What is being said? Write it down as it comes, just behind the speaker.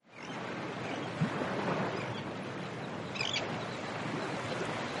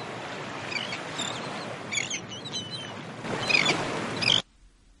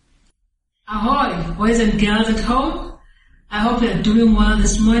boys and girls at home. I hope you're doing well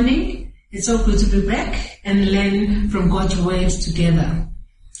this morning. It's so good to be back and learn from God's words together.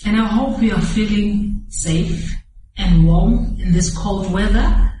 And I hope you are feeling safe and warm in this cold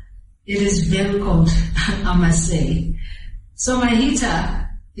weather. It is very cold, I must say. So my heater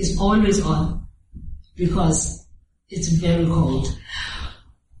is always on because it's very cold.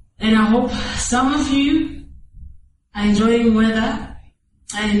 And I hope some of you are enjoying weather,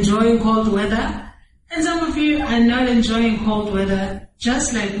 are enjoying cold weather, and some of you are not enjoying cold weather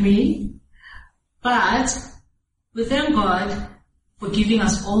just like me. But we thank God for giving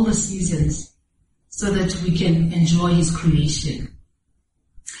us all the seasons so that we can enjoy His creation.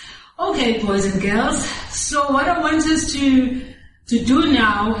 Okay, boys and girls, so what I want us to do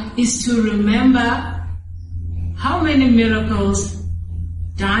now is to remember how many miracles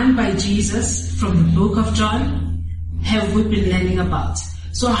done by Jesus from the book of John have we been learning about.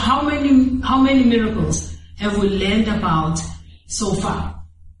 So how many miracles have we learned about so far?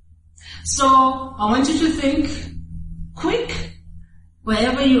 So I want you to think quick,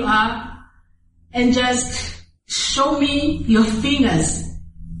 wherever you are, and just show me your fingers.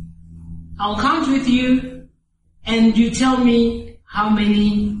 I'll count with you, and you tell me how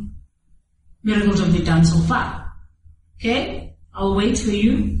many miracles have you done so far. Okay? I'll wait for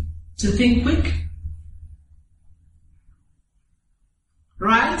you to think quick.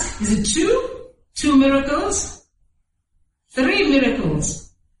 Right? Is it 2? 2 miracles? 3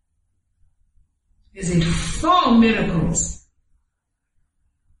 miracles? Is it 4 miracles?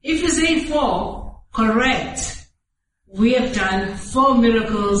 If you say 4, correct. We have done 4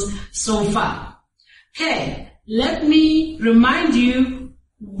 miracles so far. Okay, let me remind you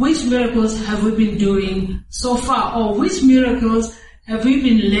which miracles have we been doing so far, or which miracles have we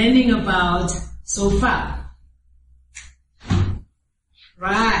been learning about so far.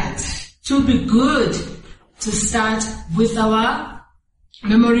 Right, to be good to start with our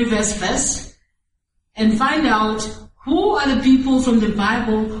memory verse first and find out who are the people from the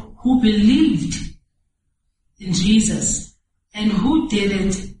Bible who believed in Jesus and who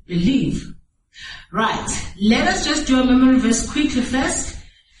didn't believe. Right, let us just do a memory verse quickly first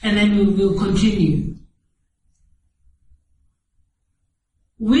and then we will continue.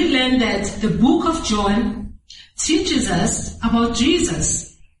 We learned that the book of John teaches us about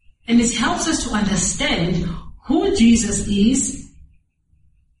Jesus, and it helps us to understand who Jesus is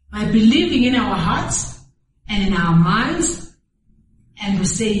by believing in our hearts and in our minds, and we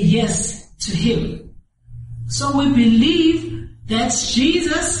say yes to Him. So we believe that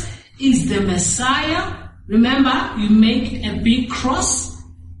Jesus is the Messiah. Remember, you make a big cross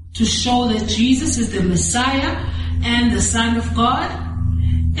to show that Jesus is the Messiah and the Son of God.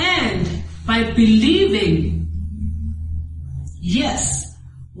 And by believing, yes,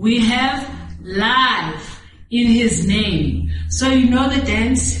 we have life in His name. So you know the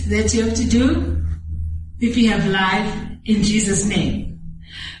dance that you have to do if you have life in Jesus' name.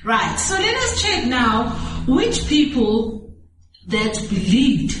 Right, so let us check now which people that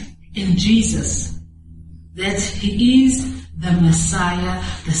believed in Jesus, that He is the Messiah,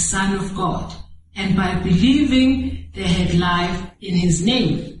 the Son of God. And by believing, they had life in His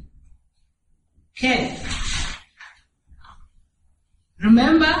name. Okay.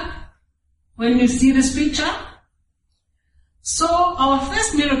 Remember when you see this picture? So our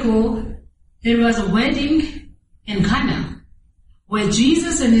first miracle, there was a wedding in Cana, where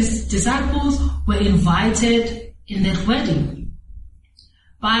Jesus and His disciples were invited in that wedding.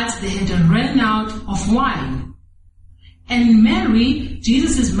 But they had run out of wine. And Mary,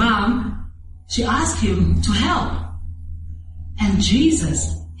 Jesus' mom, she asked Him to help. And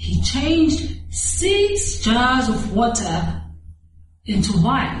Jesus, He changed 6 jars of water into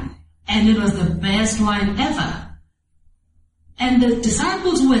wine. And it was the best wine ever. And the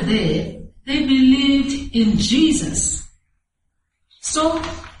disciples who were there, they believed in Jesus. So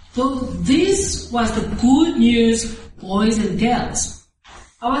this was the good news, boys and girls.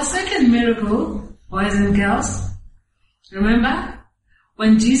 Our second miracle, boys and girls, remember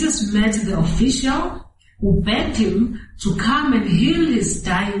when Jesus met the official who begged Him to come and heal his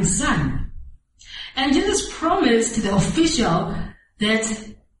dying son. And Jesus promised the official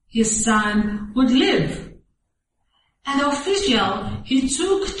that his son would live. And the official, he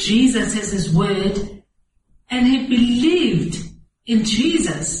took Jesus as his word and he believed in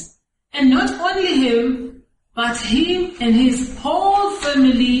Jesus. And not only him, but him and his whole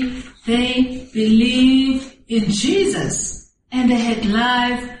family, they believed in Jesus. And they had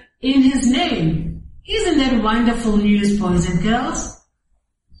life in His name. Isn't that wonderful news, boys and girls?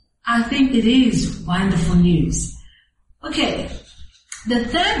 I think it is wonderful news. Okay, the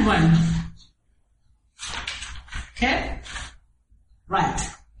third one Okay? Right.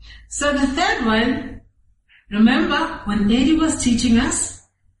 So the third one, remember when Eddie was teaching us,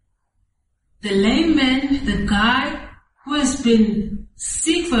 the lame man, the guy who has been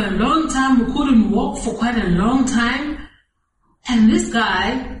sick for a long time, who couldn't walk for quite a long time, and this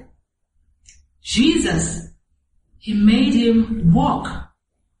guy, Jesus, he made him walk.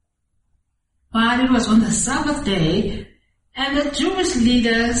 But it was on the Sabbath day, and the Jewish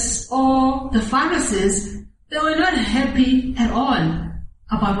leaders or the Pharisees, they were not happy at all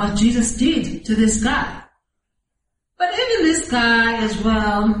about what Jesus did to this guy. But even this guy as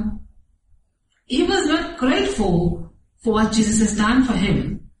well, he was not grateful for what Jesus has done for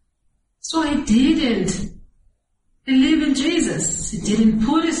him. So he didn't believe in Jesus. He didn't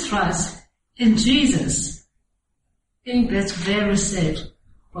put his trust in Jesus. I think that's very sad,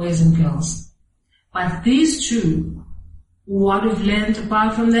 boys and girls. But these two, what we've learned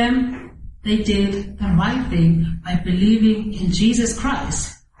apart from them, they did the right thing by believing in Jesus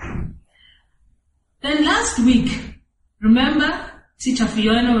Christ. Then last week, remember, Teacher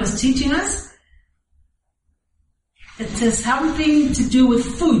Fiona was teaching us. It has something to do with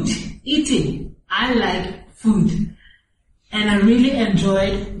food, eating. I like food. And I really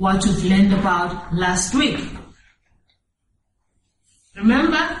enjoyed what we've learned about last week.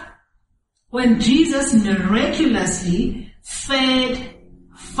 Remember when Jesus miraculously fed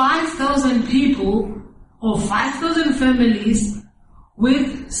 5,000 people or 5,000 families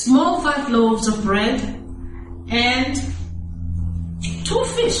with small 5 loaves of bread and 2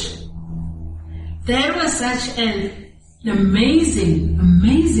 fish. That was such an amazing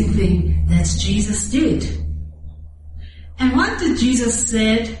thing that Jesus did. And what did Jesus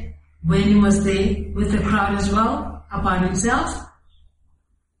say when he was there with the crowd as well about himself?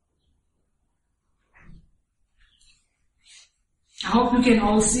 I hope you can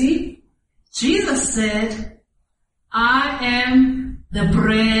all see. Jesus said, I am the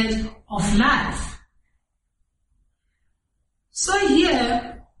bread of life. So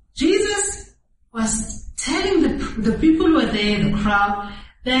here, Jesus was telling the people who were there, the crowd,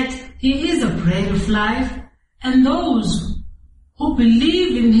 that he is the bread of life, and those who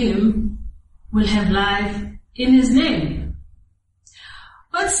believe in him will have life in his name.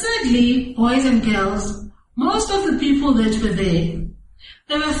 But sadly, boys and girls, most of the people that were there,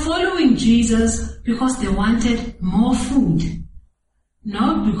 they were following Jesus because they wanted more food,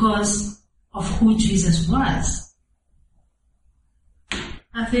 not because of who Jesus was.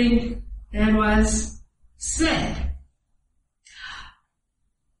 I think that was sad.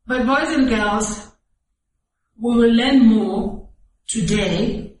 But boys and girls, we will learn more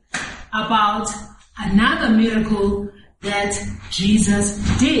today about another miracle that Jesus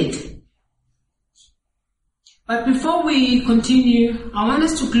did. But before we continue, I want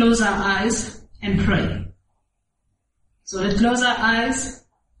us to close our eyes and pray. So let's close our eyes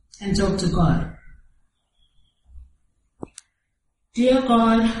and talk to God. Dear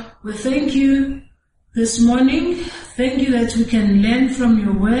God, we thank you this morning. Thank you that we can learn from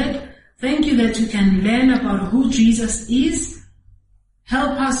your word. Thank you that we can learn about who Jesus is.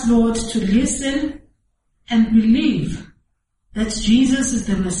 Help us, Lord, to listen and believe that Jesus is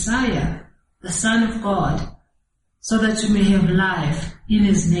the Messiah, the Son of God, so that we may have life in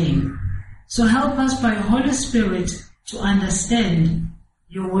his name. So help us by your Holy Spirit to understand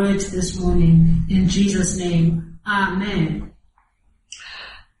your word this morning. In Jesus' name, amen.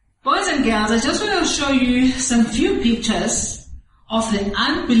 Boys and girls, I just want to show you some few pictures of the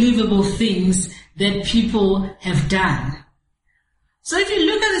unbelievable things that people have done. So if you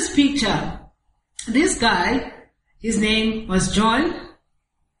look at this picture, this guy, his name was John,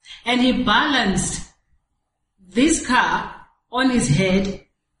 and he balanced this car on his head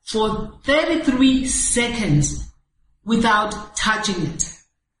for 33 seconds without touching it.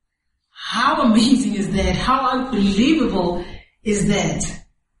 How amazing is that? How unbelievable is that?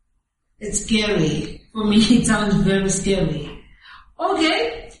 It's scary. For me, it sounds very scary.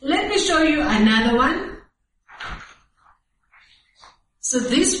 Okay, let me show you another one. So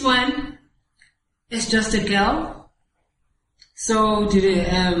this one is just a girl. So did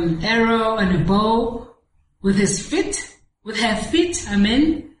an arrow and a bow with her feet,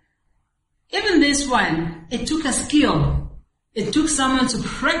 Even this one, it took a skill. It took someone to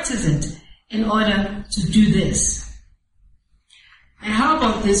practice it in order to do this. And how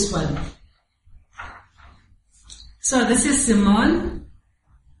about this one? So this is Simone,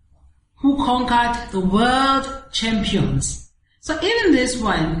 who conquered the world champions. So even this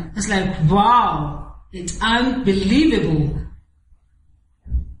one is like, wow, it's unbelievable.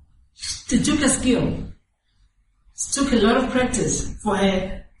 It took a skill. It took a lot of practice for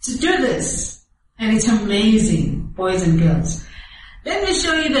her to do this. And it's amazing. boys and girls. Let me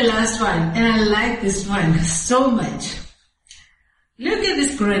show you the last one, and I like this one so much. Look at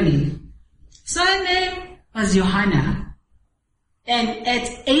this granny. So her name was Johanna, and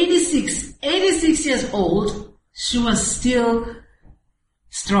at 86 years old, she was still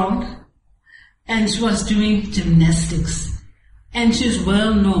strong, and she was doing gymnastics, and she's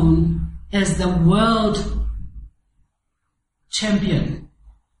well known as the world champion.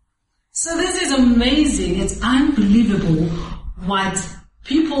 So this is amazing. It's unbelievable what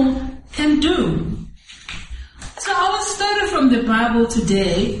people can do. So our story from the Bible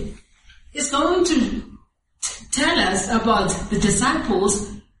today is going to tell us about the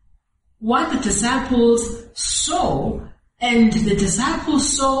disciples, what the disciples saw, and the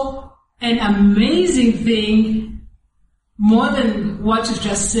disciples saw an amazing thing more than what you've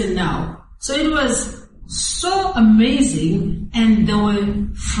just seen now. So it was so amazing, and they were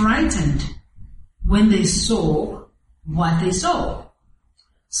frightened when they saw what they saw.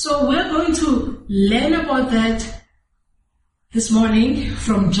 So we're going to learn about that this morning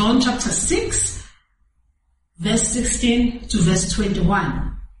from John chapter 6, verse 16 to verse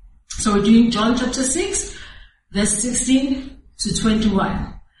 21. So we're doing John chapter 6, verse 16 to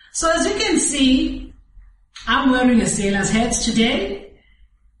 21. So as you can see, I'm wearing a sailor's hat today,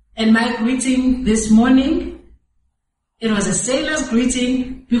 and my greeting this morning, it was a sailor's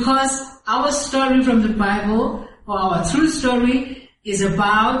greeting because our story from the Bible, or our true story, is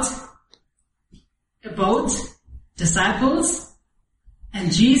about a boat, disciples,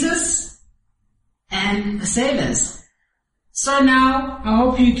 and Jesus, and the sailors. So now, I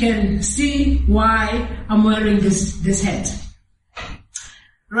hope you can see why I'm wearing this hat.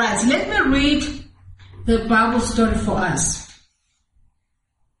 Right, let me read the Bible story for us.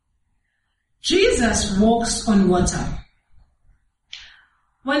 Jesus walks on water.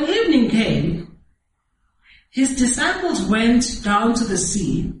 When evening came, his disciples went down to the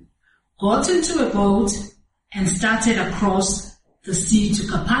sea, got into a boat, and started across the sea to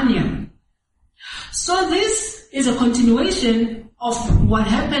Capernaum. So this is a continuation of what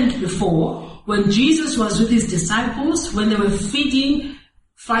happened before when Jesus was with his disciples, when they were feeding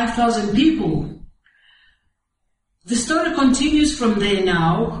 5,000 people. The story continues from there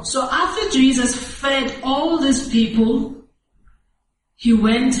now. So after Jesus fed all these people, he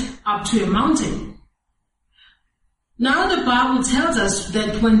went up to a mountain. Now the Bible tells us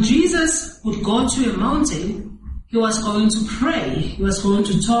that when Jesus would go to a mountain, he was going to pray. He was going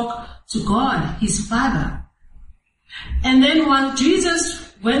to talk to God, his Father. And then while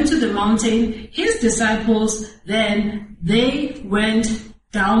Jesus went to the mountain, his disciples, then they went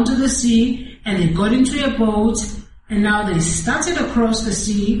down to the sea and they got into a boat, and now they started across the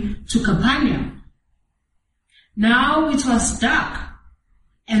sea to Capernaum. Now it was dark,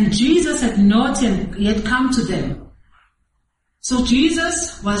 and Jesus had not yet come to them. So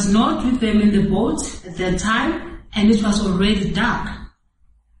Jesus was not with them in the boat at that time, and it was already dark.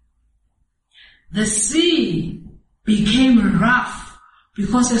 The sea became rough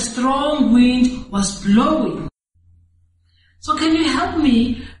because a strong wind was blowing. So can you help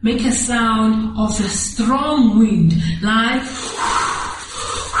me make a sound of a strong wind, like,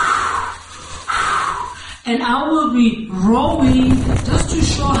 and I will be rowing just to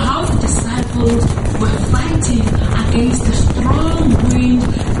show how the disciples were fighting against the strong wind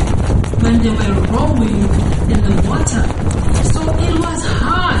when they were rowing in the water. So it was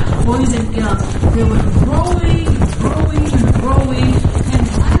hard, boys and girls. They were rowing, and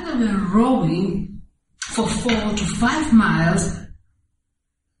while they were rowing for 4 to 5 miles,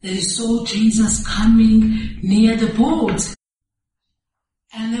 they saw Jesus coming near the boat.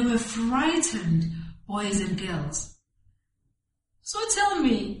 And they were frightened, boys and girls. So tell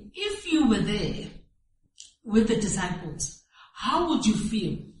me, if you were there with the disciples, how would you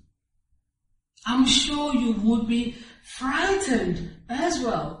feel? I'm sure you would be frightened as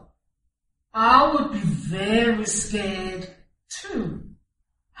well. I would be very scared too.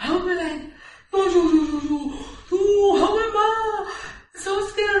 I would be like, how am I? So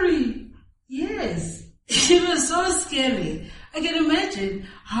scary. Yes, it was so scary. I can imagine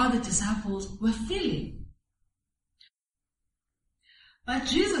how the disciples were feeling. But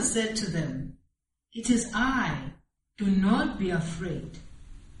Jesus said to them, "It is I, do not be afraid."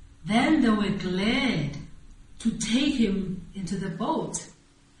 Then they were glad to take him into the boat.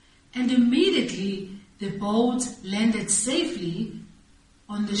 And immediately the boat landed safely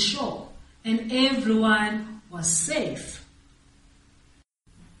on the shore, and everyone was safe.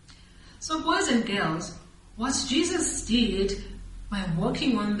 So boys and girls, what Jesus did by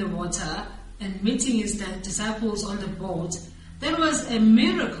walking on the water and meeting his disciples on the boat, that was a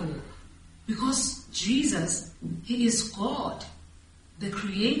miracle, Because Jesus, he is God, the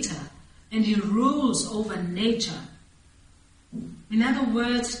creator, and he rules over nature. In other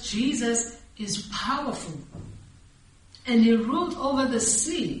words, Jesus is powerful, and he ruled over the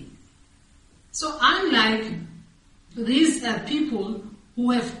sea. So unlike these people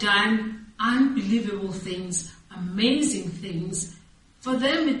who have done unbelievable things, amazing things, for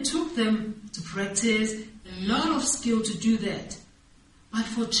them it took them to practice a lot of skill to do that. But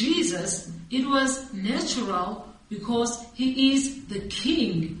for Jesus, it was natural because he is the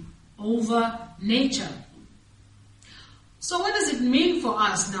king over nature. So what does it mean for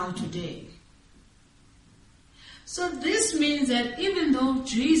us now today? So this means that even though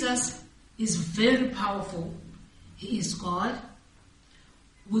Jesus is very powerful, he is God,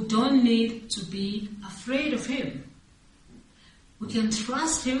 we don't need to be afraid of him. We can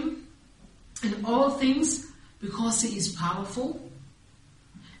trust him in all things because he is powerful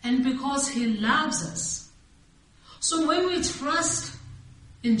and because he loves us. So when we trust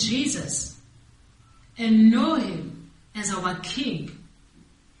in Jesus and know him as our King,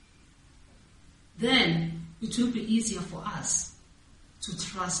 then it will be easier for us to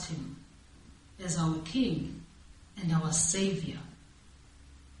trust him as our King and our Savior.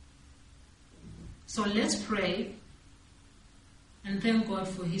 So let's pray and thank God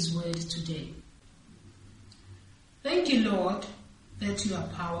for his word today. Thank you, Lord, that you are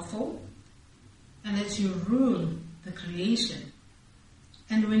powerful and that you rule the creation,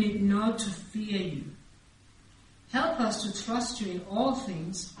 and we need not to fear you. Help us to trust you in all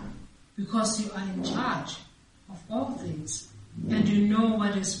things because you are in charge of all things and you know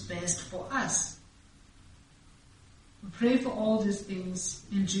what is best for us. We pray for all these things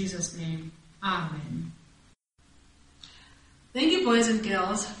in Jesus' name. Amen. Thank you, boys and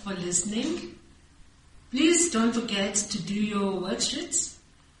girls, for listening. Please don't forget to do your worksheets.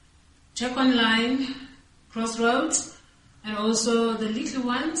 Check online, Crossroads, and also the little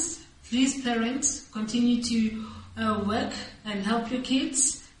ones. Please, parents, continue to work and help your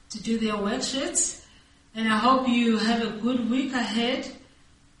kids to do their worksheets. And I hope you have a good week ahead,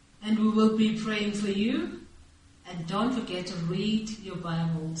 and we will be praying for you. And don't forget to read your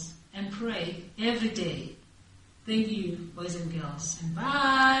Bibles and pray every day. Thank you, boys and girls, and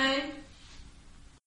bye.